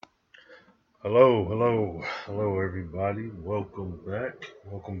Hello, everybody. Welcome back.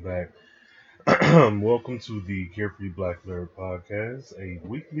 Welcome to the Carefree Black Nerd Podcast, a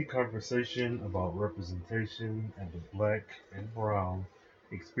weekly conversation about representation and the black and brown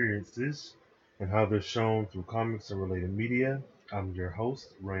experiences and how they're shown through comics and related media. I'm your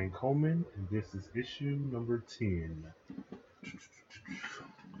host, Rain Coleman, and this is issue number 10.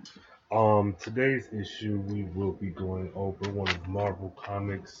 Today's issue, we will be going over one of Marvel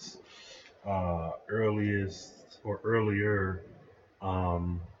Comics' earliest or earlier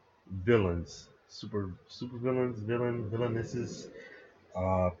villains, super villains, villainesses,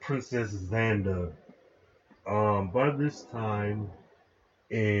 Princess Xanda. By this time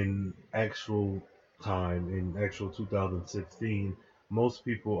in actual 2016, most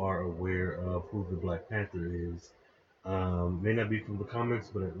people are aware of who the Black Panther is. May not be from the comics,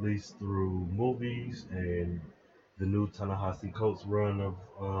 but at least through movies and the new Ta-Nehisi Coates run of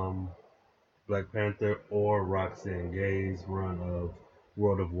Black Panther or Roxanne Gay's run of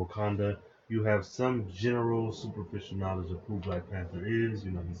World of Wakanda, you have some general superficial knowledge of who Black Panther is.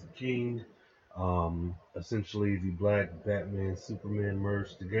 You know, he's the king. Essentially, the Black Batman, Superman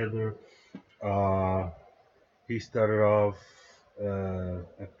merged together. Uh, he started off,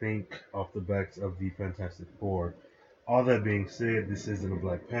 I think, off the backs of the Fantastic Four. All that being said, this isn't a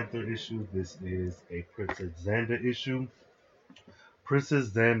Black Panther issue. This is a Princess Xanda issue. Princess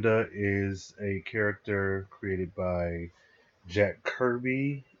Xanda is a character created by Jack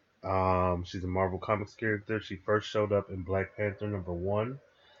Kirby. She's a Marvel Comics character. She first showed up in Black Panther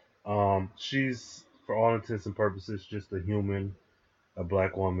 #1. She's, for all intents and purposes, just a human, a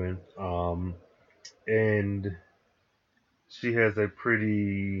black woman. And she has a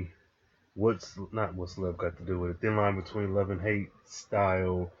pretty, what's not what's love got to do with it, thin line between love and hate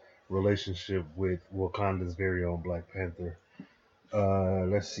style relationship with Wakanda's very own Black Panther.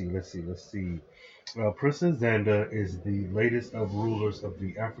 Let's see. Princess Xanda is the latest of rulers of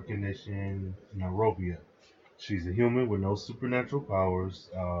the African nation Nairobi. She's a human with no supernatural powers.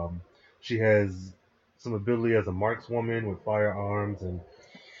 She has some ability as a markswoman with firearms and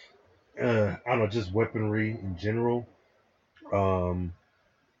I don't know, just weaponry in general. Um,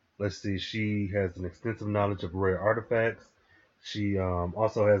 let's see, she has an extensive knowledge of rare artifacts. She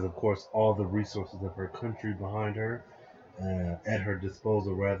also has, of course, all the resources of her country behind her, at her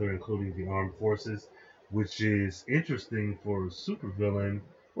disposal, rather, including the armed forces, which is interesting for a supervillain.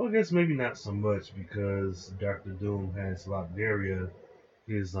 Well, I guess maybe not so much because Doctor Doom has Latveria,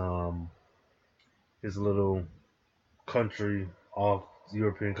 his his little country off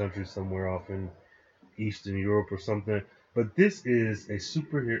European country somewhere off in Eastern Europe or something. But this is a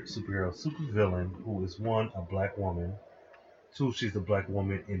super villain who is one, a black woman. Two, she's a black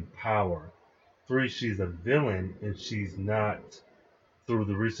woman in power. Three, she's a villain and she's not, through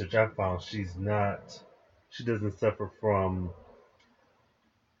the research I found, she doesn't suffer from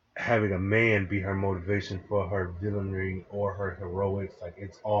having a man be her motivation for her villainy or her heroics. Like,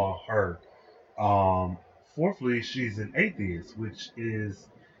 it's all her. Um, Fourthly, she's an atheist, which is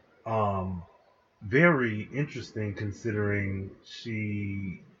um, very interesting considering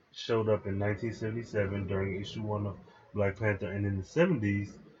she showed up in 1977 during issue 1 of Black Panther, and in the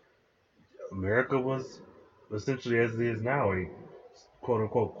 70s, America was essentially as it is now a quote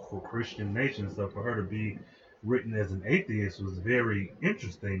unquote Christian nation. So for her to be written as an atheist was very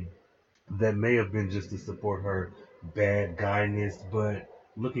interesting. That may have been just to support her bad guyness, but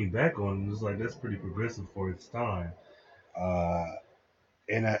looking back on it, it was like that's pretty progressive for its time. Uh,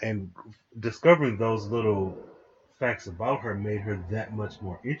 and discovering those little facts about her made her that much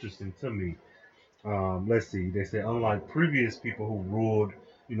more interesting to me. Let's see. They say unlike previous people who ruled,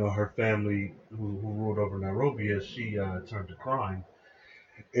 her family who ruled over Nairobi, she turned to crime,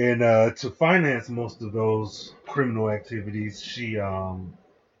 and to finance most of those criminal activities, she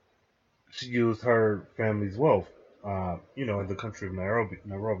used her family's wealth. In the country of Nairobi.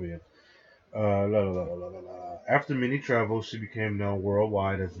 After many travels, she became known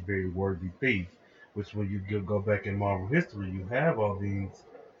worldwide as a very worthy thief. Which, when you go back in Marvel history, you have all these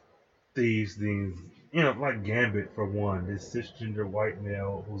thieves, like Gambit for one, this cisgender white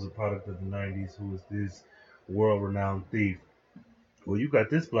male who's a product of the '90s, who is this world-renowned thief. Well, you got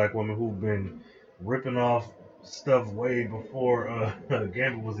this black woman who's been ripping off stuff way before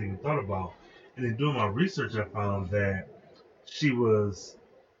Gambit was even thought about. And in doing my research, I found that she was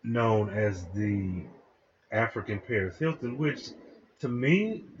known as the African Paris Hilton, which to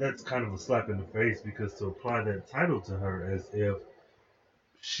me that's kind of a slap in the face because to apply that title to her as if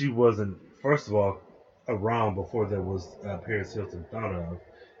she wasn't, first of all, around before there was Paris Hilton thought of,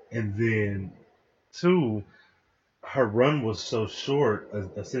 and then two, her run was so short,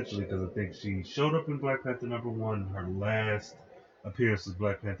 essentially, because I think she showed up in Black Panther #1. Her last appearance was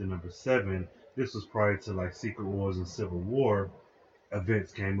Black Panther #7. This was prior to like Secret Wars and Civil War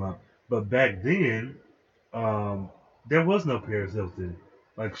events came up. But back then, um, there was no Paris Hilton.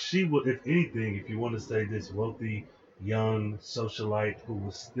 Like she would, if anything, if you want to say this wealthy young socialite who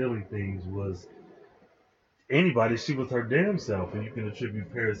was stealing things was anybody, she was her damn self, and you can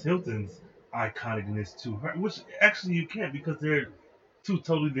attribute Paris Hilton's iconicness to her, which actually you can't because they're two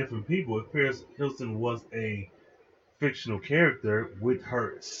totally different people. If Paris Hilton was a fictional character with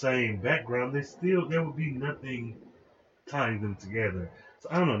her same background, there would be nothing tying them together. So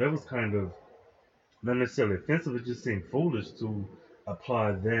I don't know. That was kind of not necessarily offensive. It just seemed foolish to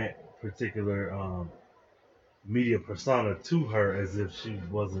apply that particular media persona to her as if she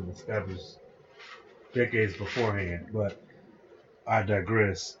wasn't established decades beforehand. But I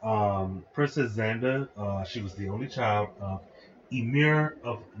digress. Princess Xanda, she was the only child of Emir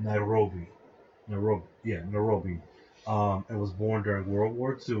of Nairobi. Nairobi. And was born during World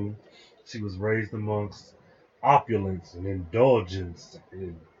War II. She was raised amongst opulence and indulgence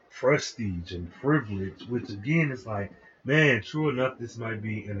and prestige and privilege, which again is like, man, true enough, this might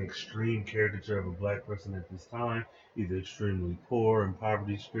be an extreme caricature of a black person at this time, either extremely poor and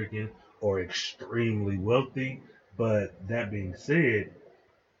poverty stricken or extremely wealthy. But that being said,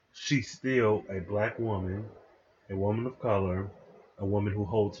 she's still a black woman, a woman of color, a woman who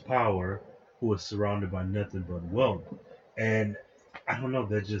holds power, who is surrounded by nothing but wealth. And I don't know,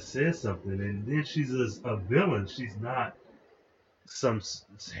 that just says something. And then she's a villain. She's not some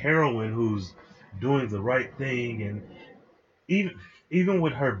heroine who's doing the right thing. And even even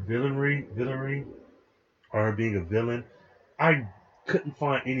with her villainy, or her being a villain, I couldn't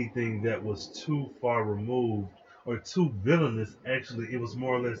find anything that was too far removed or too villainous. Actually, it was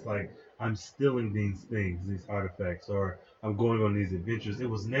more or less like I'm stealing these things, these artifacts, or I'm going on these adventures. It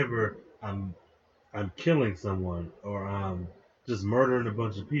was never I'm killing someone or I'm just murdering a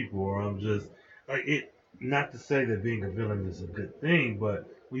bunch of people or I'm just like it. Not to say that being a villain is a good thing, but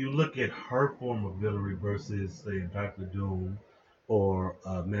when you look at her form of villainy versus, say, Doctor Doom or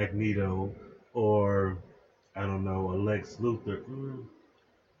Magneto or I don't know, a Lex Luthor.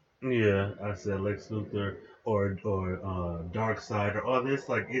 Yeah, I said Lex Luthor or Darkseid or all this.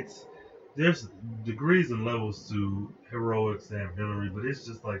 Like there's degrees and levels to heroics and villainy, but it's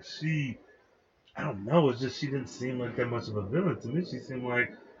just like I don't know. It's just she didn't seem like that much of a villain to me. She seemed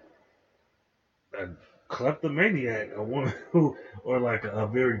like a kleptomaniac, a woman who, or like a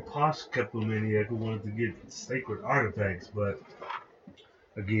very posh kleptomaniac who wanted to get sacred artifacts. But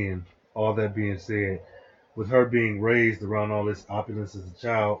again, all that being said, with her being raised around all this opulence as a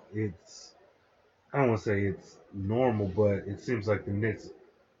child, it's I don't want to say it's normal, but it seems like the next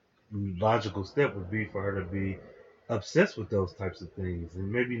logical step would be for her to be obsessed with those types of things, and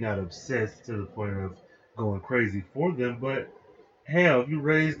maybe not obsessed to the point of going crazy for them, but hell, if you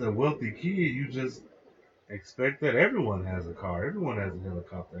raised a wealthy kid, you just expect that everyone has a car, everyone has a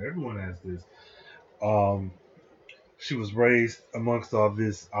helicopter, everyone has this. Um, she was raised amongst all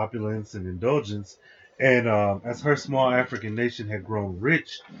this opulence and indulgence, and as her small African nation had grown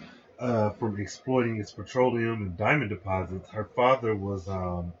rich from exploiting its petroleum and diamond deposits, her father was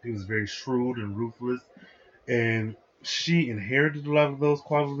he was very shrewd and ruthless, and she inherited a lot of those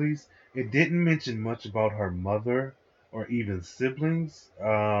qualities. It didn't mention much about her mother or even siblings.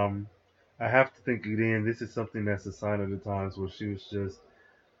 I have to think again. This is something that's a sign of the times where she was just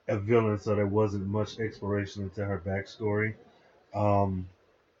a villain, so there wasn't much exploration into her backstory. Um,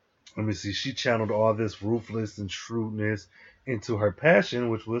 Let me see. She channeled all this ruthless and shrewdness into her passion,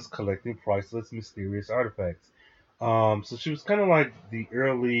 which was collecting priceless, mysterious artifacts. So she was kind of like the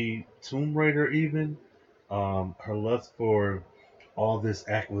early Tomb Raider, even. Her lust for all this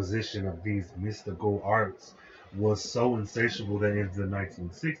acquisition of these mystical arts was so insatiable that in the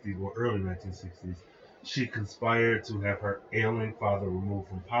 1960s, or early 1960s, she conspired to have her ailing father removed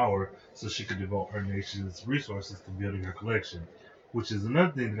from power so she could devote her nation's resources to building her collection. Which is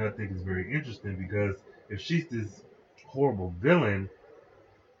another thing that I think is very interesting because if she's this horrible villain,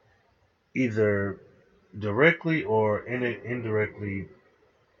 either directly or indirectly,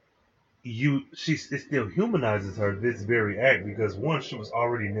 it still humanizes her this very act because one, she was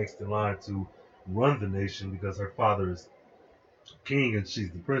already next in line to run the nation because her father is king and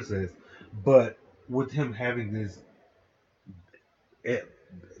she's the princess, but with him having this eh,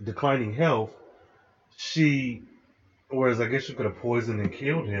 declining health, she whereas I guess you could have poisoned and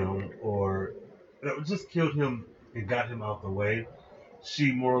killed him, or just killed him and got him out the way.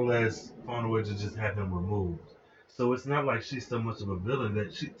 She more or less found a way to just have him removed. So it's not like she's so much of a villain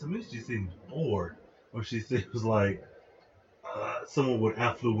that to me, she seems bored. or she seems like someone with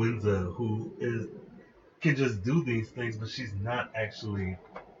affluenza who is can just do these things, but she's not actually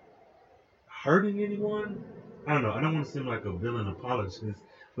hurting anyone. I don't know. I don't want to seem like a villain apologist,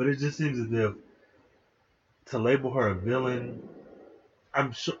 but it just seems as if to label her a villain.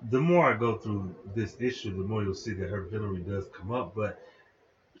 I'm sure the more I go through this issue, the more you'll see that her villainy does come up, but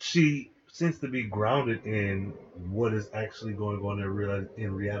she seems to be grounded in what is actually going on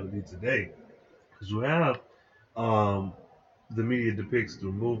in reality today. Because you have um, the media depicts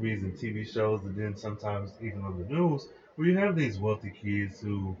through movies and TV shows, and then sometimes even on the news, where you have these wealthy kids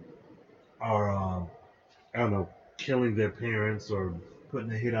who are, I don't know, killing their parents or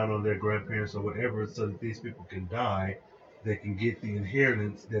putting a hit out on their grandparents or whatever, so that these people can die, they can get the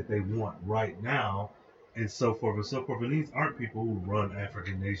inheritance that they want right now, and so forth and so forth. And these aren't people who run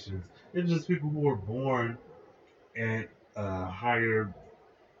African nations; they're just people who are born at a higher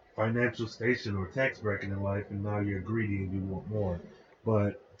financial station or tax bracket in life, and now you're greedy and you want more.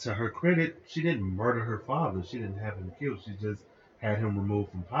 But to her credit, she didn't murder her father. She didn't have him killed. She just had him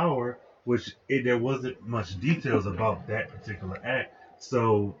removed from power, which there wasn't much details about that particular act.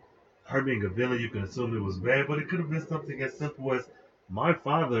 So her being a villain, you can assume it was bad, but it could have been something as simple as my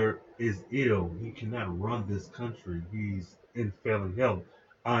father is ill. He cannot run this country. He's in failing health.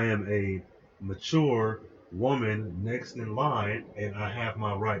 I am a mature woman next in line and I have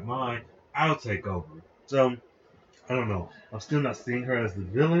my right mind, I'll take over. So I don't know. I'm still not seeing her as the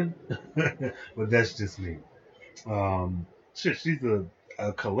villain, but that's just me. Shit, she's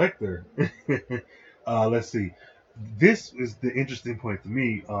a collector. Let's see. This is the interesting point to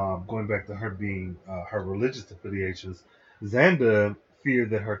me. Going back to her being her religious affiliations, Xanda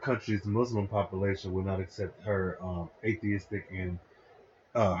feared that her country's Muslim population would not accept her atheistic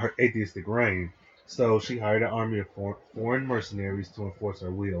reign. So she hired an army of foreign mercenaries to enforce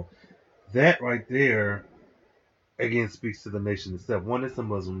her will. That right there, again, speaks to the nation itself. One, it's a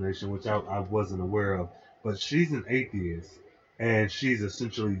Muslim nation, which I wasn't aware of, but she's an atheist, and she's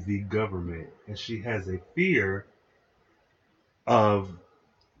essentially the government, and she has a fear of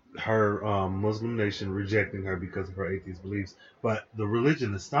her Muslim nation rejecting her because of her atheist beliefs. But the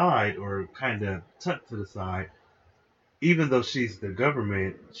religion aside, or kind of tucked to the side, even though she's the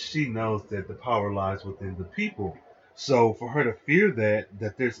government, she knows that the power lies within the people. So for her to fear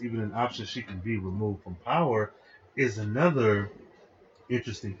that there's even an option she can be removed from power is another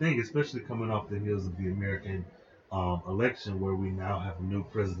interesting thing, especially coming off the heels of the American election, where we now have a new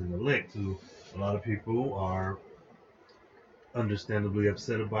president elect who a lot of people are understandably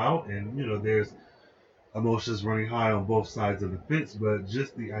upset about, and there's emotions running high on both sides of the fence. But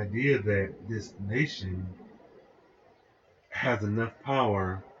just the idea that this nation has enough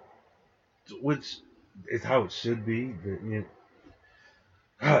power, which is how it should be.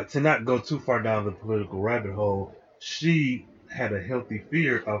 To not go too far down the political rabbit hole, she had a healthy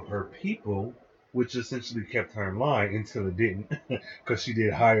fear of her people, which essentially kept her in line until it didn't, because she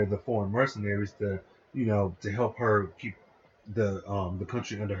did hire the foreign mercenaries to help her keep the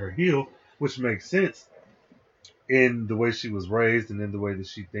country under her heel, which makes sense in the way she was raised and in the way that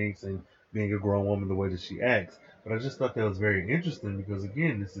she thinks and being a grown woman, the way that she acts. But I just thought that was very interesting because,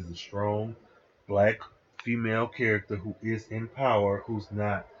 again, this is a strong black female character who is in power, who's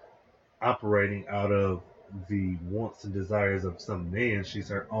not operating out of the wants and desires of some man. She's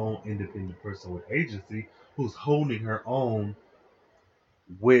her own independent person with agency who's holding her own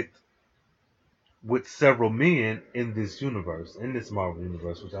with several men in this universe, in this Marvel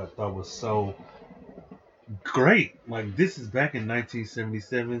universe, which I thought was so great. Like, this is back in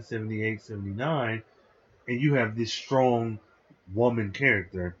 1977, 78, 79, and you have this strong woman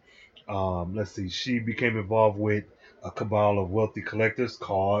character. Let's see, she became involved with a cabal of wealthy collectors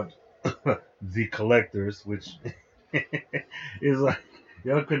called the Collectors, which is like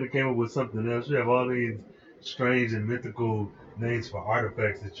y'all couldn't have came up with something else. You have all these strange and mythical names for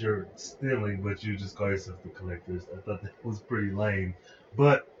artifacts that you're stealing, but you just call yourself the Collectors. I thought that was pretty lame.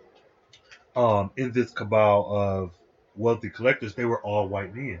 But in this cabal of wealthy collectors, they were all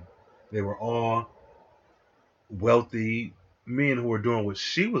white men. They were all wealthy men who were doing what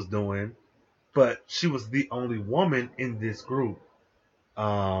she was doing, but she was the only woman in this group.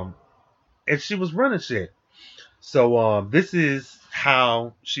 Um, and she was running shit. So this is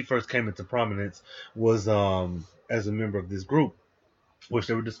how she first came into prominence, was as a member of this group, which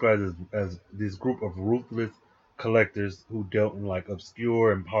they were described as this group of ruthless collectors who dealt in like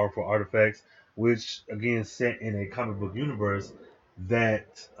obscure and powerful artifacts, which again set in a comic book universe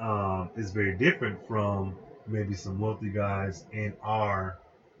that is very different from maybe some wealthy guys in our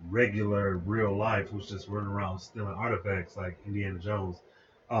regular real life who's just running around stealing artifacts like Indiana Jones,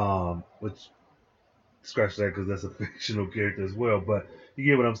 which scratch that because that's a fictional character as well. But you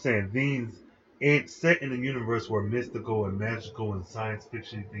get what I'm saying. These it's set in a universe where mystical and magical and science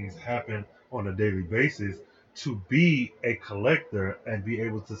fiction things happen on a daily basis. To be a collector and be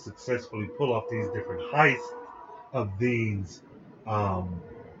able to successfully pull off these different heists of um,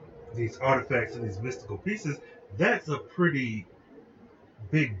 these artifacts and these mystical pieces, that's a pretty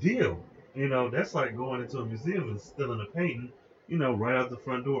big deal. That's like going into a museum and stealing a painting, right out the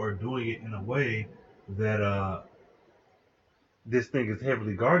front door, or doing it in a way that this thing is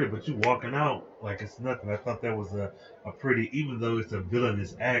heavily guarded, but you walking out like it's nothing. I thought that was a pretty, even though it's a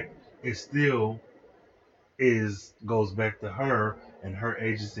villainous act, it still goes back to her and her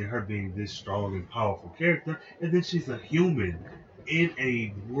agency, her being this strong and powerful character, and then she's a human in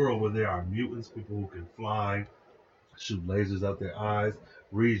a world where there are mutants, people who can fly, shoot lasers out their eyes,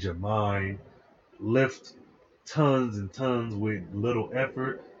 read your mind, lift tons and tons with little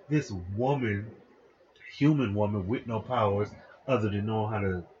effort. This woman, human woman with no powers other than knowing how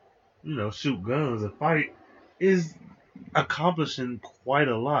to, shoot guns and fight, is accomplishing quite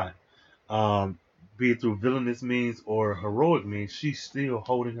a lot. Um, be it through villainous means or heroic means, she's still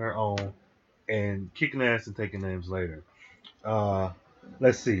holding her own and kicking ass and taking names later. Uh,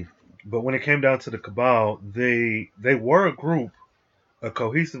 let's see. But when it came down to the Cabal, they were a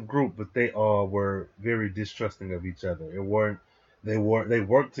cohesive group, but they all were very distrusting of each other. It weren't they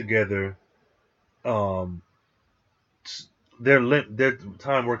worked together. Um, their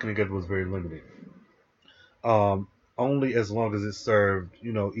time working together was very limited. Um, only as long as it served,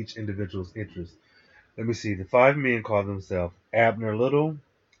 each individual's interest. Let me see. The five men called themselves Abner Little,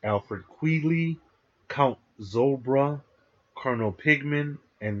 Alfred Queeley, Count Zobra, Colonel Pigman,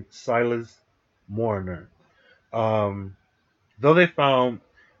 and Silas Morner. Um, Though they found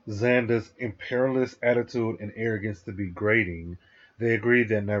Xander's imperialist attitude and arrogance to be grating, they agreed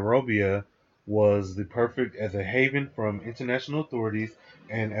that Nairobi was the perfect as a haven from international authorities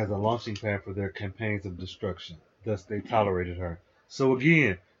and as a launching pad for their campaigns of destruction. Thus, they tolerated her. So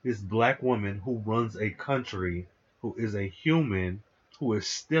again, this black woman who runs a country, who is a human, who is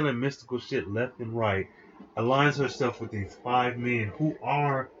stealing mystical shit left and right, aligns herself with these five men who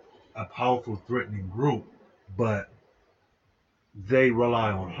are a powerful, threatening group, but they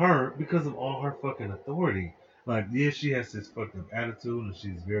rely on her because of all her fucking authority. Like, yeah, she has this fucked up attitude and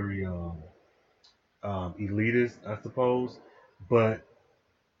she's very elitist, I suppose. But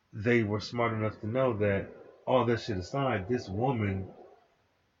they were smart enough to know that all that shit aside, this woman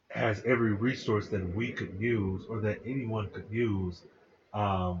has every resource that we could use or that anyone could use.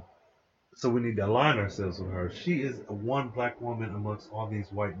 Um, so we need to align ourselves with her. She is one black woman amongst all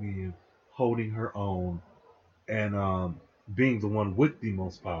these white men holding her own and being the one with the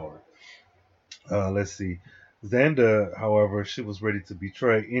most power. Let's see. Xanda, however, she was ready to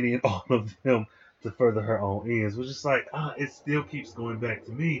betray any and all of them to further her own ends, which is like, it still keeps going back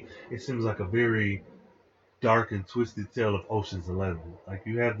to me. It seems like a very dark and twisted tale of Ocean's 11. Like,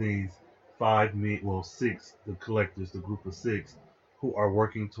 you have these five men, well, six, the collectors, the group of six, who are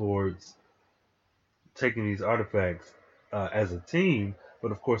working towards taking these artifacts as a team,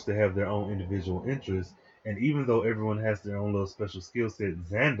 but of course they have their own individual interests. And even though everyone has their own little special skill set,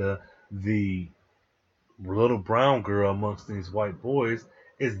 Xanda, the little brown girl amongst these white boys,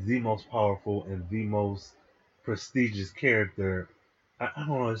 is the most powerful and the most prestigious character. I don't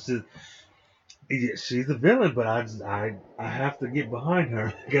know. It's just yeah, she's a villain, but I have to get behind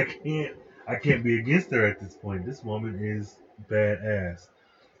her. I can't be against her at this point. This woman is badass.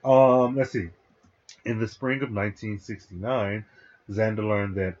 Let's see. In the spring of 1969, Xander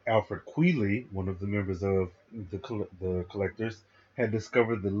learned that Alfred Queeley, one of the members of the collectors, had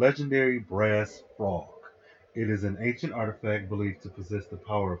discovered the legendary brass frog. It is an ancient artifact believed to possess the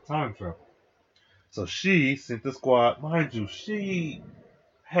power of time travel. So she sent the squad, mind you, she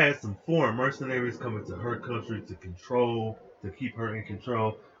had some foreign mercenaries coming to her country to keep her in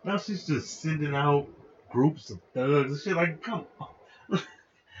control. Now she's just sending out groups of thugs and shit. Like, come on.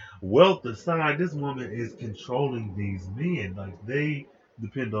 Wealth aside, this woman is controlling these men. Like, they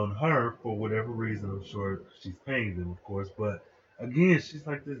depend on her for whatever reason. I'm sure she's paying them, of course. But again, she's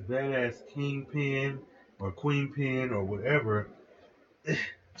like this badass kingpin or queenpin or whatever,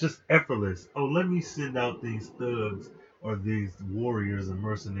 just effortless. Oh, let me send out these thugs or these warriors and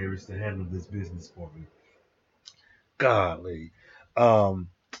mercenaries to handle this business for me. Golly. Um,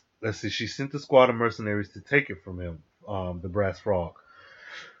 let's see. She sent the squad of mercenaries to take it from him, the brass frog.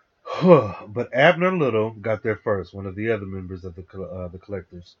 But Abner Little got there first, one of the other members of the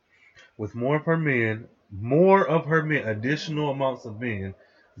collectors. With more of her men, additional amounts of men,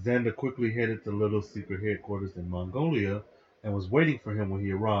 Xander quickly headed to Little's secret headquarters in Mongolia, and was waiting for him when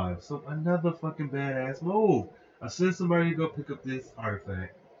he arrived. So another fucking badass move. I sent somebody to go pick up this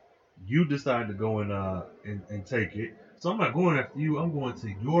artifact. You decide to go and take it. So I'm not going after you. I'm going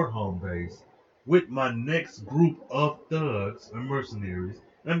to your home base with my next group of thugs and mercenaries.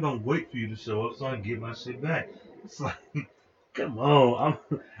 And I'm gonna wait for you to show up so I can get my shit back. It's like, come on.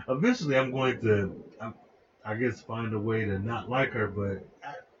 Eventually I'm going to, I guess, find a way to not like her, but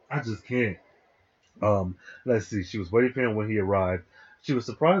I just can't. Um, let's see. She was waiting for him when he arrived. She was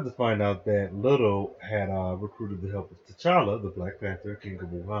surprised to find out that Little had recruited the help of T'Challa, the Black Panther, King of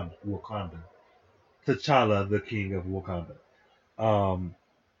Wakanda. T'Challa, the King of Wakanda. Um,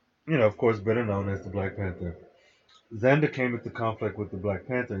 of course, better known as the Black Panther. Xander came into conflict with the Black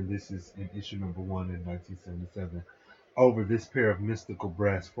Panther, and this is in issue number 1 in 1977, over this pair of mystical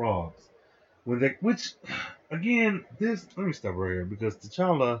brass frogs. Which, again, let me stop right here because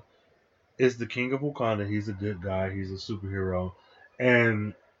T'Challa is the king of Wakanda. He's a good guy. He's a superhero,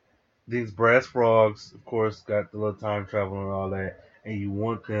 and these brass frogs, of course, got the little time travel and all that, and you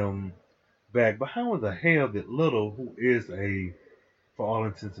want them back. But how in the hell did Little, who is for all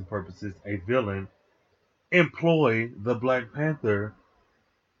intents and purposes, a villain, employ the Black Panther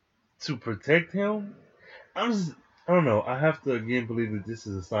to protect him? I'm just, I don't know. I have to again believe that this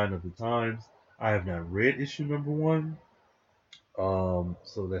is a sign of the times. I have not read issue number one,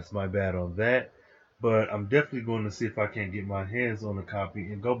 so that's my bad on that. But I'm definitely going to see if I can get my hands on a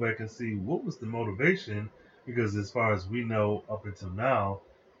copy and go back and see what was the motivation. Because as far as we know, up until now,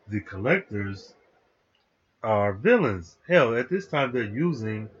 the collectors are villains. Hell, at this time they're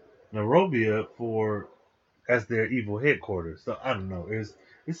using Nairobi for as their evil headquarters. So I don't know.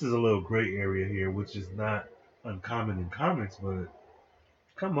 This is a little gray area here, which is not uncommon in comics. But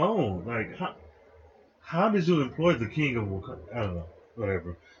come on, like how did you employ the king of Wakanda? I don't know.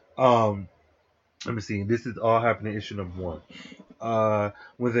 Whatever. Um, Let me see. This is all happening in issue number one.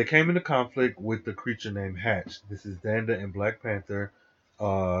 When they came into conflict with the creature named Hatch, this is Danda and Black Panther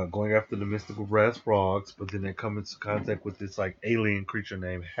going after the mystical brass frogs, but then they come into contact with this like alien creature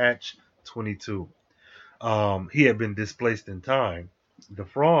named Hatch 22. He had been displaced in time. The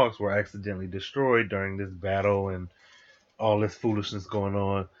frogs were accidentally destroyed during this battle and all this foolishness going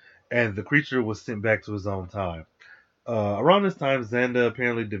on, and the creature was sent back to his own time. Around this time, Xanda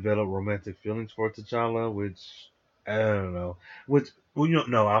apparently developed romantic feelings for T'Challa, which I don't know. Which well, you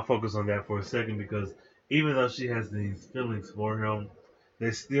know, I'll focus on that for a second because even though she has these feelings for him,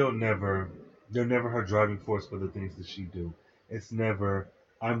 they still never they're never her driving force for the things that she do. It's never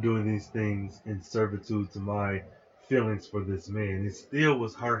I'm doing these things in servitude to my feelings for this man. It still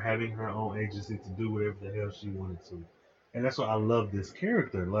was her having her own agency to do whatever the hell she wanted to, and that's why I love this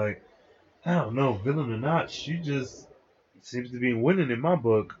character. Like I don't know, villain or not, she just seems to be winning in my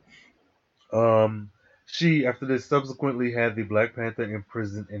book. Um, she, after this, subsequently had the Black Panther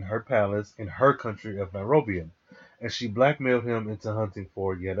imprisoned in her palace in her country of Nairobi, and she blackmailed him into hunting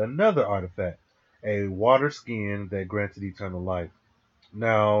for yet another artifact, a water skin that granted eternal life.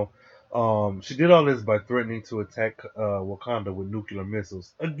 Now, she did all this by threatening to attack Wakanda with nuclear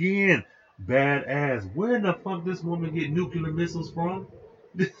missiles. Again, badass. Where the fuck this woman get nuclear missiles from?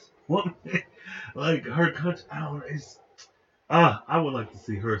 This woman, like her country, I don't know. I would like to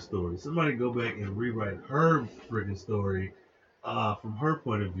see her story. Somebody go back and rewrite her freaking story from her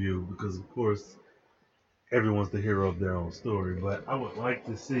point of view, because of course everyone's the hero of their own story. But I would like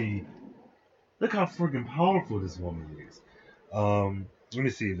to see. Look how freaking powerful this woman is. Let me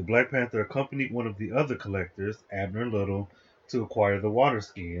see. The Black Panther accompanied one of the other collectors, Abner Little, to acquire the water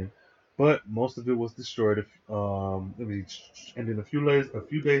skin, but most of it was destroyed. And then a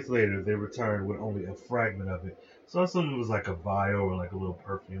few days later, they returned with only a fragment of it. So I assume it was like a vial or like a little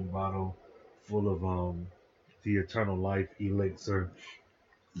perfume bottle full of the eternal life elixir.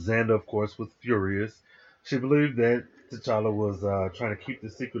 Xanda, of course, was furious. She believed that T'Challa was trying to keep the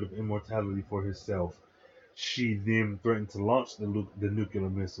secret of immortality for herself. She then threatened to launch the nuclear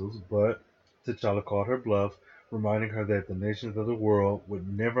missiles, but T'Challa called her bluff, reminding her that the nations of the world would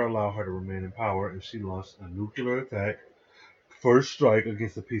never allow her to remain in power if she launched a nuclear attack, first strike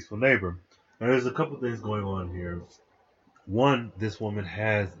against a peaceful neighbor. Now, there's a couple things going on here. One, this woman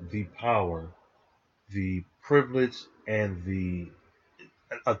has the power, the privilege, and the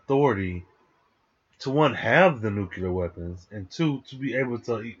authority to one, have the nuclear weapons, and two, to be able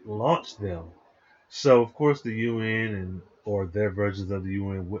to launch them. So of course the UN and or their versions of the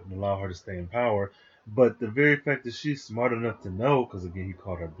UN wouldn't allow her to stay in power. But the very fact that she's smart enough to know, because again he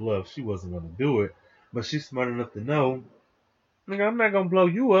called her bluff, she wasn't going to do it. But she's smart enough to know, nigga, I'm not going to blow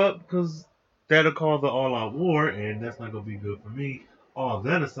you up because that'll call the all-out war, and that's not going to be good for me. All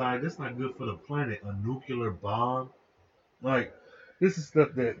that aside, that's not good for the planet. A nuclear bomb. Like this is stuff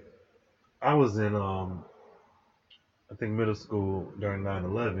that I was in I think middle school during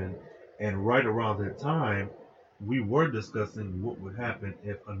 9/11, and right around that time we were discussing what would happen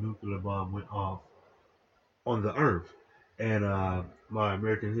if a nuclear bomb went off on the earth. And my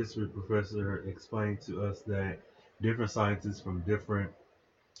American history professor explained to us that different scientists from different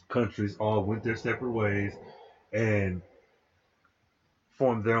countries all went their separate ways and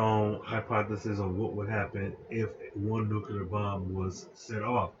formed their own hypothesis on what would happen if one nuclear bomb was set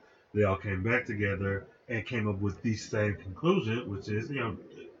off. They all came back together and came up with the same conclusion, which is,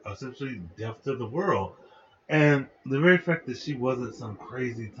 essentially death to the world. And the very fact that she wasn't some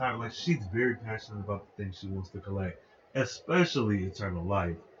crazy type, like she's very passionate about the things she wants to collect, especially eternal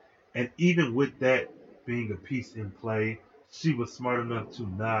life. And even with that being a piece in play, she was smart enough to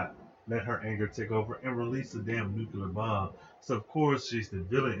not let her anger take over and release a damn nuclear bomb. So of course she's the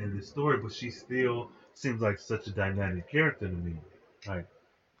villain in this story, but she still seems like such a dynamic character to me. Like,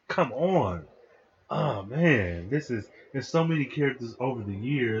 come on. Oh man, there's so many characters over the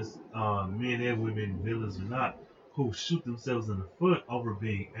years, men and women, villains or not, who shoot themselves in the foot over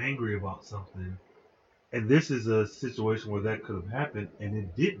being angry about something. And this is a situation where that could have happened and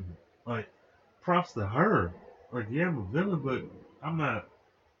it didn't. Like, props to her. Like, yeah, I'm a villain, but I'm not.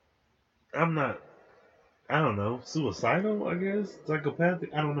 I'm not. I don't know. Suicidal, I guess.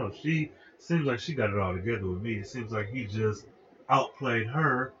 Psychopathic. I don't know. She seems like she got it all together with me. It seems like he just outplayed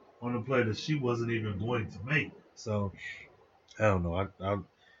her on a play that she wasn't even going to make. So I don't know.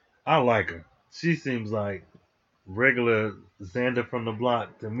 I like her. She seems like regular Xander from the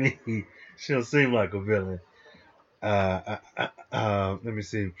block to me. She don't seem like a villain. Let me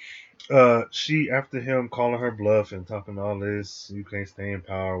see. She after him calling her bluff and talking all this, you can't stay in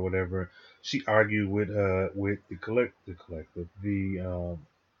power, or whatever. She argued with the collective, the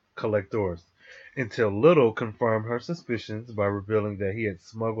collectors, until Little confirmed her suspicions by revealing that he had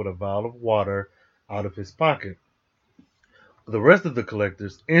smuggled a vial of water out of his pocket. The rest of the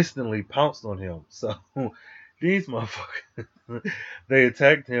collectors instantly pounced on him. So these motherfuckers, they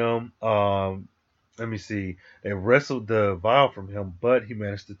attacked him. Let me see. They wrestled the vial from him, but he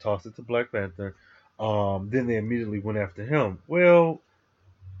managed to toss it to Black Panther. Then they immediately went after him. Well,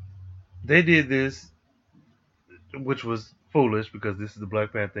 they did this, which was foolish because this is the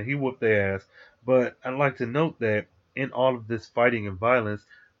Black Panther. He whooped their ass. But I'd like to note that in all of this fighting and violence,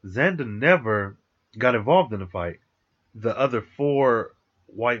 Xander never got involved in the fight. The other four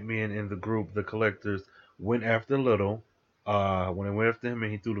white men in the group, the collectors, went after Little. When they went after him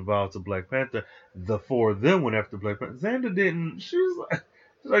and he threw the vial to Black Panther, the four of them went after Black Panther. Xander didn't. She was like,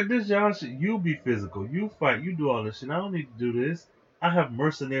 she's like this, y'all shit. You be physical. You fight. You do all this shit. I don't need to do this. I have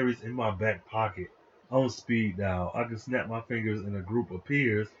mercenaries in my back pocket on speed dial. I can snap my fingers and a group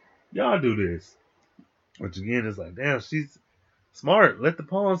appears. Y'all do this. Which again is like, damn, she's smart. Let the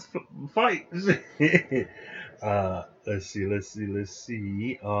pawns fight. Let's see.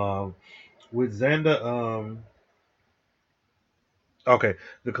 With Xander, okay,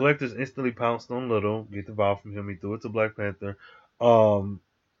 the collectors instantly pounced on Little, get the vial from him. He threw it to Black Panther. Um,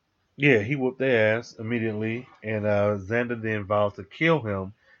 yeah, he whooped their ass immediately, and Xander then vowed to kill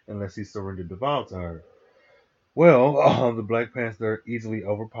him unless he surrendered the vial to her. Well, the Black Panther easily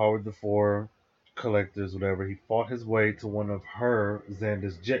overpowered the four collectors, whatever. He fought his way to one of her,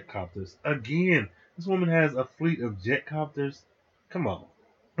 Xander's jet copters. Again, this woman has a fleet of jet copters. Come on.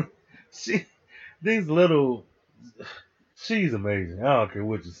 She, these little, she's amazing. I don't care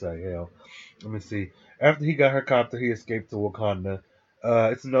what you say. Hell, let me see. After he got her copter, he escaped to Wakanda.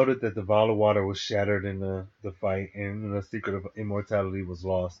 It's noted that the vial of water was shattered in the fight, and the secret of immortality was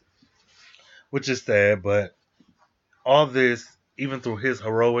lost, which is sad. But all this, even through his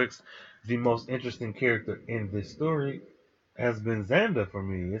heroics, the most interesting character in this story has been Xander for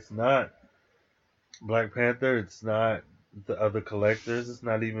me. It's not Black Panther. It's not the other collectors. It's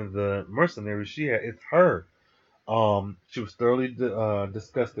not even the mercenaries she had. It's her. She was thoroughly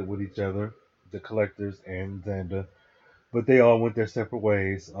disgusted with each other, the collectors and Xander, but they all went their separate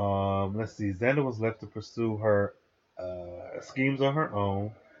ways. Let's see. Xander was left to pursue her schemes on her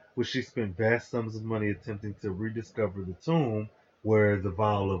own, which she spent vast sums of money attempting to rediscover the tomb where the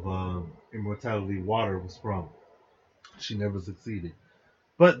vial of immortality water was from. She never succeeded.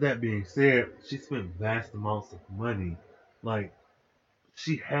 But that being said, she spent vast amounts of money. Like,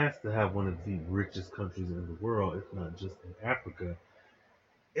 she has to have one of the richest countries in the world, if not just in Africa.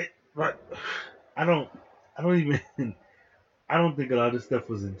 It, like, I don't, I don't even, I don't think a lot of this stuff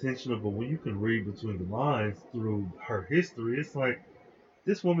was intentional. But when you can read between the lines through her history, it's like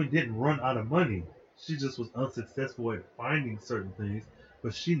this woman didn't run out of money. She just was unsuccessful at finding certain things,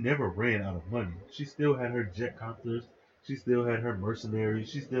 but she never ran out of money. She still had her jet copters. She still had her mercenaries.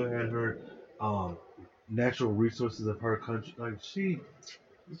 She still had her um, natural resources of her country. Like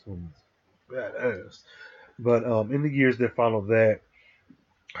this woman's badass. But in the years that followed that,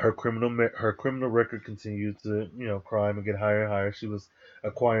 her criminal record continued to crime and get higher and higher. She was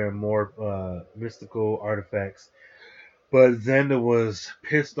acquiring more mystical artifacts. But Xander was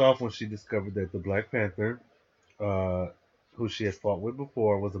pissed off when she discovered that the Black Panther, uh, who she had fought with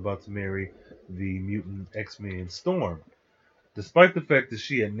before, was about to marry the mutant X-Men Storm. Despite the fact that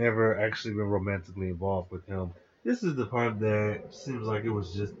she had never actually been romantically involved with him, this is the part that seems like it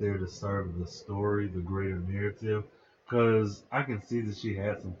was just there to serve the story, the greater narrative. Because I can see that she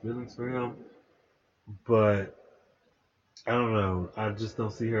had some feelings for him, but I don't know. I just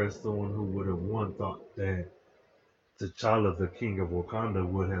don't see her as someone who would have one thought that T'Challa, the king of Wakanda,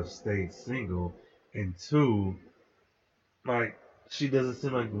 would have stayed single, and two, like she doesn't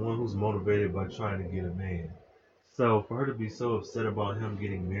seem like the one who's motivated by trying to get a man. So for her to be so upset about him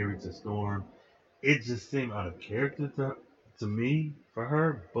getting married to Storm, it just seemed out of character to me for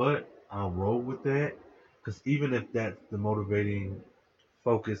her. But I'll roll with that because even if that's the motivating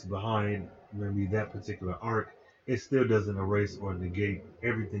focus behind maybe that particular arc, it still doesn't erase or negate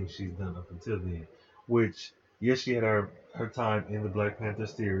everything she's done up until then. Which, yes, she had her time in the Black Panther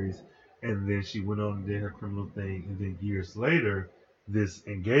series, and then she went on and did her criminal thing, and then years later, this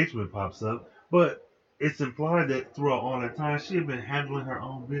engagement pops up. But it's implied that throughout all that time, she had been handling her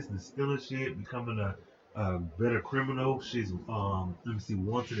own business, stealing shit, becoming a better criminal. She's let me see,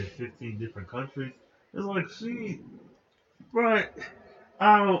 wanted in 15 different countries. It's like right.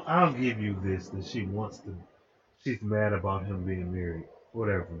 I'll give you this that she wants to. She's mad about him being married.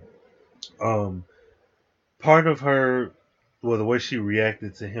 Whatever. Um, part of her, well, the way she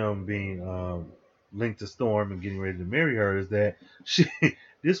reacted to him being linked to Storm and getting ready to marry her is that she,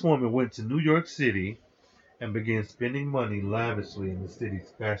 this woman went to New York City and began spending money lavishly in the city's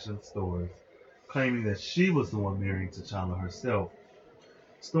fashion stores, claiming that she was the one marrying T'Challa herself.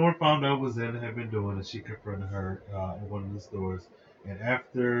 Storm found out what Xander had been doing, and she confronted her in one of the stores. And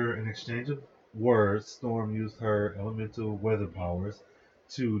after an exchange of words, Storm used her elemental weather powers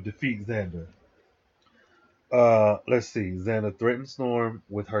to defeat Xander. Let's see. Xander threatened Storm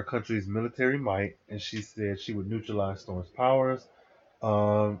with her country's military might, and she said she would neutralize Storm's powers,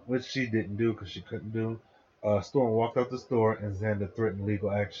 which she didn't do because she couldn't do. Storm walked out the store, and Xander threatened legal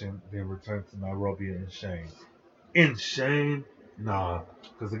action, then returned to Nairobi in shame. In shame? Nah.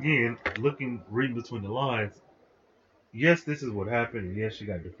 Because again, reading between the lines, yes, this is what happened, and yes, she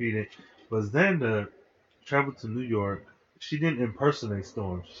got defeated. But Xanda traveled to New York. She didn't impersonate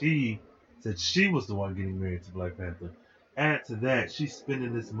Storm. She said she was the one getting married to Black Panther. Add to that, she's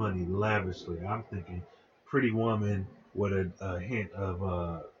spending this money lavishly. I'm thinking Pretty Woman with a hint of,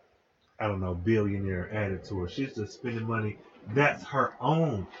 I don't know, billionaire added to her. She's just spending money that's her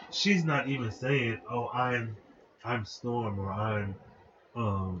own. She's not even saying, "Oh, I'm Storm," or "I'm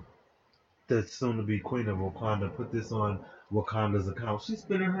um the soon to be Queen of Wakanda. Put this on Wakanda's account." She's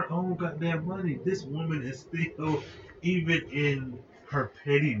spending her own goddamn money. This woman is still, even in her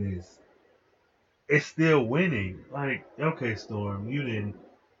pettiness, is still winning. Like, okay, Storm, you didn't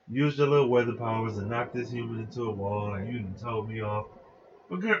use your little weather powers and knock this human into a wall, and you didn't told me off.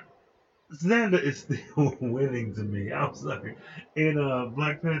 But girl, Xander is still winning to me. I'm sorry. And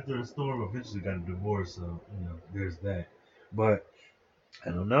Black Panther and Storm eventually got a divorce, so there's that. But I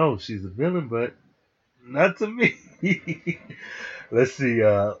don't know. She's a villain, but not to me. Let's see.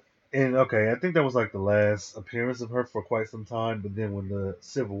 And okay, I think that was like the last appearance of her for quite some time. But then when the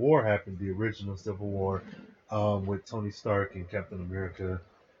Civil War happened, the original Civil War, with Tony Stark and Captain America,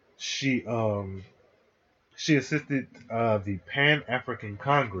 she um she assisted the Pan African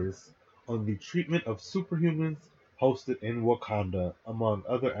Congress on the treatment of superhumans hosted in Wakanda, among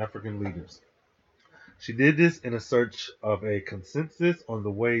other African leaders. She did this in a search of a consensus on the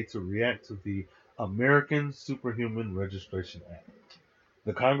way to react to the American Superhuman Registration Act.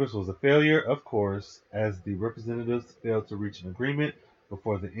 The Congress was a failure, of course, as the representatives failed to reach an agreement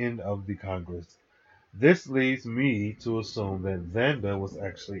before the end of the Congress. This leads me to assume that Xanda was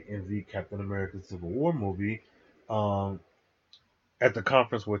actually in the Captain America Civil War movie, um, at the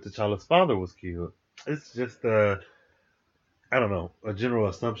conference where T'Challa's father was killed. It's just I don't know, a general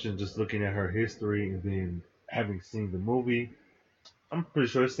assumption just looking at her history and then having seen the movie. I'm pretty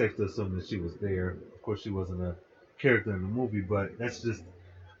sure it's safe to assume that she was there. Of course, she wasn't a character in the movie, but that's just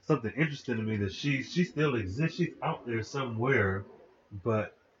something interesting to me that she still exists. She's out there somewhere,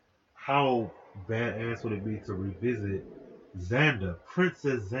 but how badass would it be to revisit Xanda,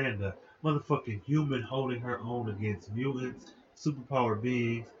 Princess Xanda, motherfucking human holding her own against mutants, superpower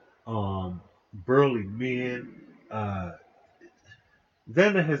beings, burly men,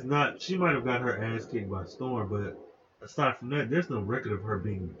 Xana has not. She might have got her ass kicked by Storm, but aside from that, there's no record of her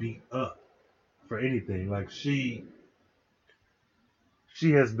being beat up for anything. Like she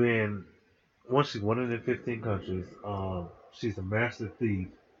has been once she's 115 countries. She's a master thief.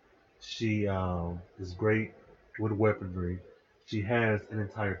 She is great with weaponry. She has an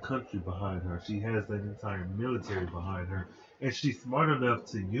entire country behind her. She has an entire military behind her, and she's smart enough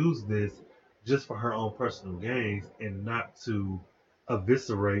to use this just for her own personal gains and not to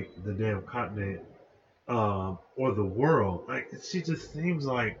eviscerate the damn continent or the world. Like she just seems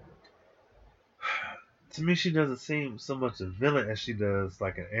like to me she doesn't seem so much a villain as she does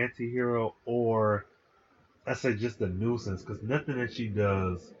like an anti-hero or I say just a nuisance because nothing that she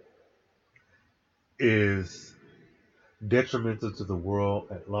does is detrimental to the world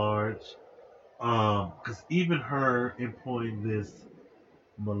at large. Because even her employing this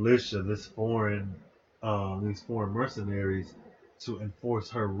militia, these foreign mercenaries to enforce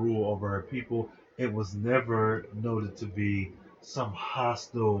her rule over her people, it was never noted to be some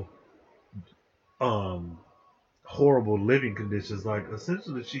hostile, um, horrible living conditions. Like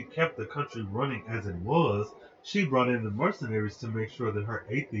essentially, she kept the country running as it was. She brought in the mercenaries to make sure that her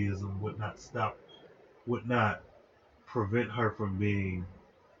atheism would not prevent her from being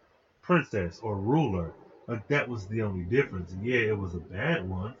princess or ruler. Like that was the only difference. And yeah, it was a bad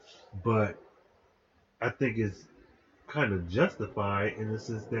one, but I think it's kind of justified in the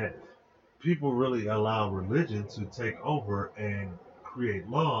sense that people really allow religion to take over and create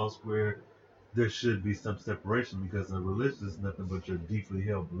laws where there should be some separation because a religion is nothing but your deeply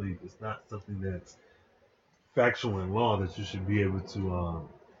held belief. It's not something that's factual in law that you should be able to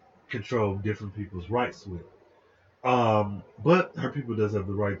control different people's rights with. But her people does have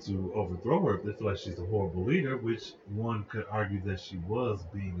the right to overthrow her if they feel like she's a horrible leader, which one could argue that she was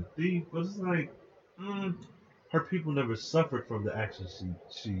being a thief. But it's like, mm, her people never suffered from the actions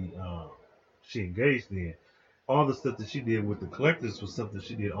she engaged in. All the stuff that she did with the collectors was something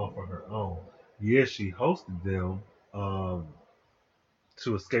she did all for her own. Yes, she hosted them um,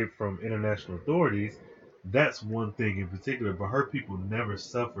 to escape from international authorities. That's one thing in particular, but her people never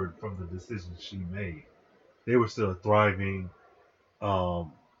suffered from the decisions she made. They were still a thriving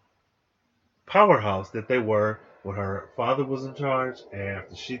um, powerhouse that they were when her father was in charge and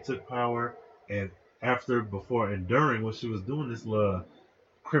after she took power and after, before, and during when she was doing this little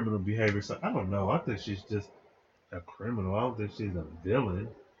criminal behavior. So I don't know. I think she's just a criminal. I don't think she's a villain.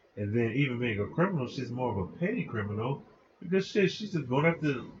 And then even being a criminal, she's more of a petty criminal because she's just going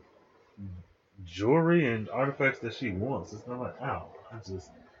after jewelry and artifacts that she wants. It's not like, ow.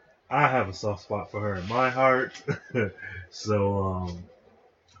 I have a soft spot for her in my heart. So,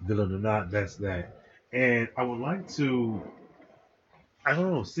 villain or not, that's that. And I would like to, I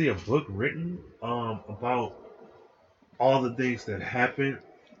don't know, see a book written about all the things that happened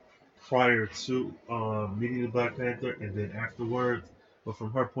prior to meeting the Black Panther and then afterwards. But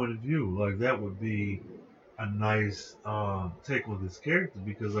from her point of view, like that would be a nice take on this character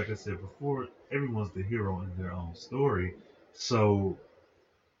because, like I said before, everyone's the hero in their own story. So,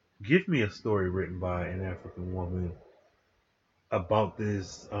 give me a story written by an African woman about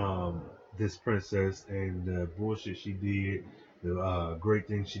this princess and the bullshit she did, the great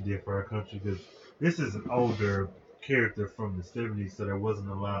things she did for our country. Because this is an older character from the '70s, so there wasn't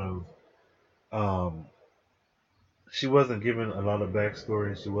a lot of she wasn't given a lot of backstory,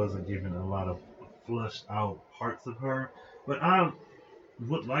 and she wasn't given a lot of flushed out parts of her. But I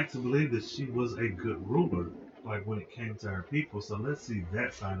would like to believe that she was a good ruler, like when it came to her people. So let's see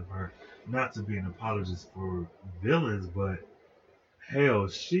that side of her. Not to be an apologist for villains, but hell,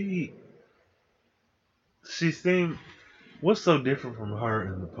 she seemed. What's so different from her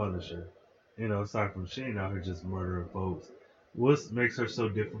and the Punisher? You know, aside from she ain't out here just murdering folks. What makes her so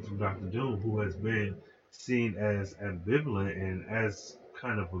different from Doctor Doom, who has been seen as ambivalent and as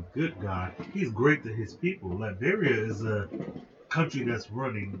kind of a good guy? He's great to his people. Liberia is a country that's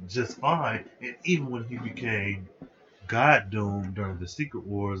running just fine, and even when he became God Doom during the Secret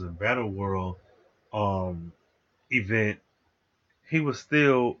Wars and Battle World um, event, he was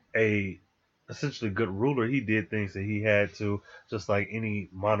still a essentially good ruler. He did things that he had to, just like any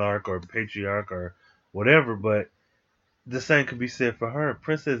monarch or patriarch or whatever. But the same could be said for her.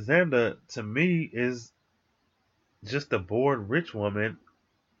 Princess Xanda, to me, is just a bored rich woman,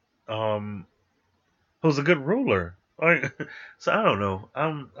 um, who's a good ruler. Like, so I don't know.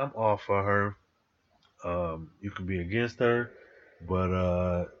 I'm all for her. You can be against her,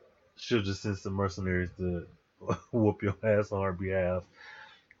 but she'll just send some mercenaries to whoop your ass on her behalf.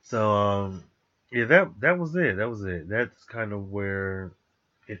 So yeah, that was it. That was it. That's kind of where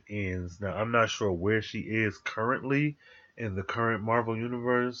it ends. Now I'm not sure where she is currently in the current Marvel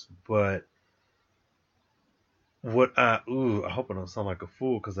universe. But I hope I don't sound like a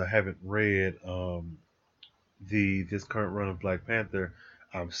fool because I haven't read the this current run of Black Panther.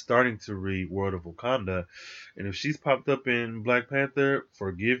 I'm starting to read World of Wakanda, and if she's popped up in Black Panther,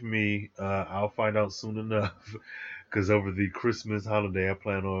 forgive me. I'll find out soon enough because over the Christmas holiday, I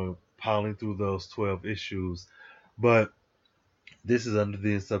plan on piling through those 12 issues. But this is under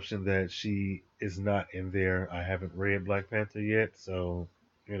the assumption that she is not in there. I haven't read Black Panther yet, so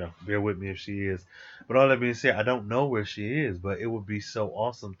bear with me if she is. But all that being said, I don't know where she is, but it would be so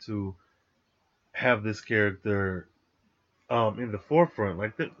awesome to have this character in the forefront.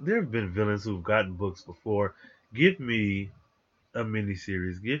 Like there have been villains who've gotten books before. Give me a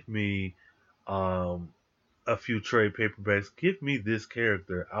miniseries. Give me um a few trade paperbacks. Give me this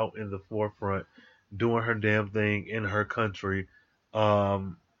character out in the forefront, doing her damn thing in her country.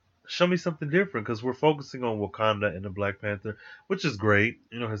 Um, Show me something different because we're focusing on Wakanda and the Black Panther, which is great.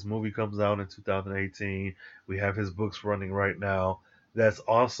 His movie comes out in 2018. We have his books running right now. That's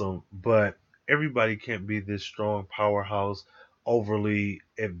awesome, but everybody can't be this strong powerhouse, overly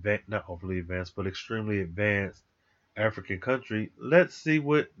advanced, not overly advanced, but extremely advanced African country. Let's see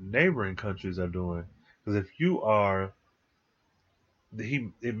what neighboring countries are doing. Because if you are,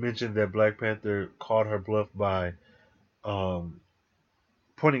 it mentioned that Black Panther called her bluff by um,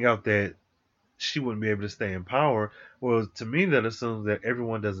 pointing out that she wouldn't be able to stay in power. Well, to me, that assumes that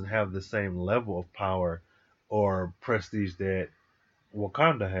everyone doesn't have the same level of power or prestige that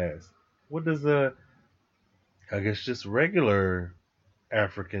Wakanda has. What does I guess, just regular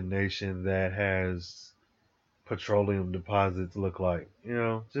African nation that has petroleum deposits look like?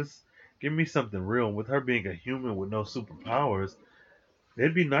 Just give me something real. With her being a human with no superpowers,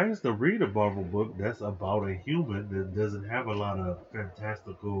 it'd be nice to read a Marvel book that's about a human that doesn't have a lot of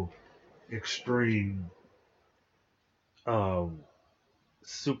fantastical, extreme, um,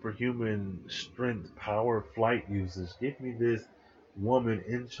 superhuman strength, power, flight usage. Give me this woman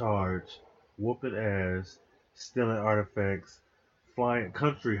in charge, whooping ass, stealing artifacts, flying,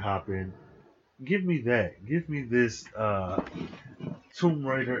 country hopping. Give me that. Give me this Tomb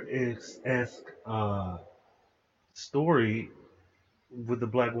Raider esque story with the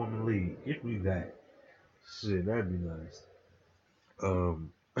black woman lead. Give me that. Shit, that'd be nice.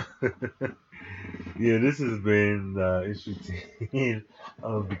 Um, yeah, this has been issue 10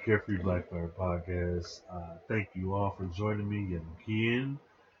 of the Carefree Blackfire podcast. Thank you all for joining me yet again.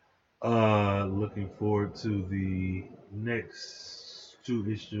 Looking forward to the next two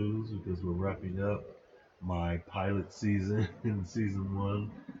issues because we're wrapping up my pilot season in season one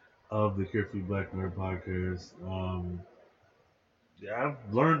of the Carefree Blackfire podcast. Yeah, I've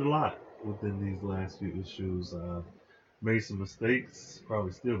learned a lot within these last few issues. Made some mistakes,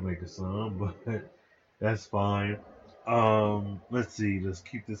 probably still making some, but that's fine. Let's see. Let's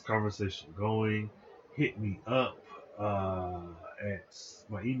keep this conversation going. Hit me up uh, at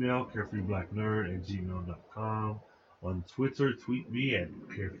my email, carefreeblacknerd@gmail.com. On Twitter, tweet me at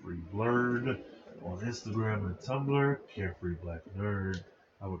carefreeblurred. On Instagram and Tumblr, carefreeblacknerd.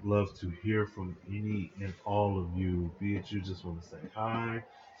 I would love to hear from any and all of you. Be it you just want to say hi,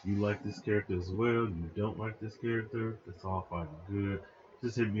 you like this character as well, you don't like this character, that's all fine and good.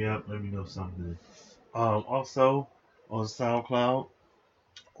 Just hit me up, let me know something. Also on SoundCloud,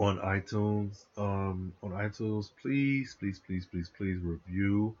 on iTunes, please, please, please, please, please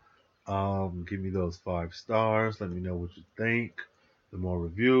review. Give me those 5 stars. Let me know what you think. The more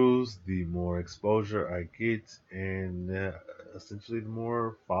reviews, the more exposure I get, and essentially the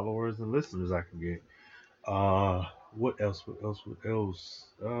more followers and listeners I can get. What else? What else? What else?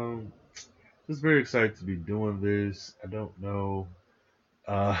 Just very excited to be doing this. I don't know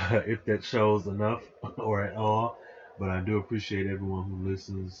if that shows enough or at all. But I do appreciate everyone who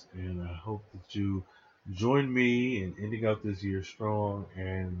listens, and I hope that you join me in ending out this year strong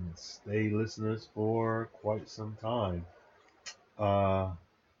and stay listeners for quite some time. Uh,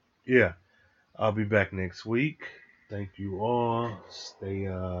 yeah, I'll be back next week. Thank you all. Stay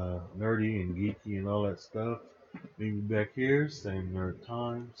nerdy and geeky and all that stuff. Meet me back here, same nerd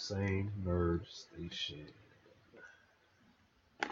time, same nerd station.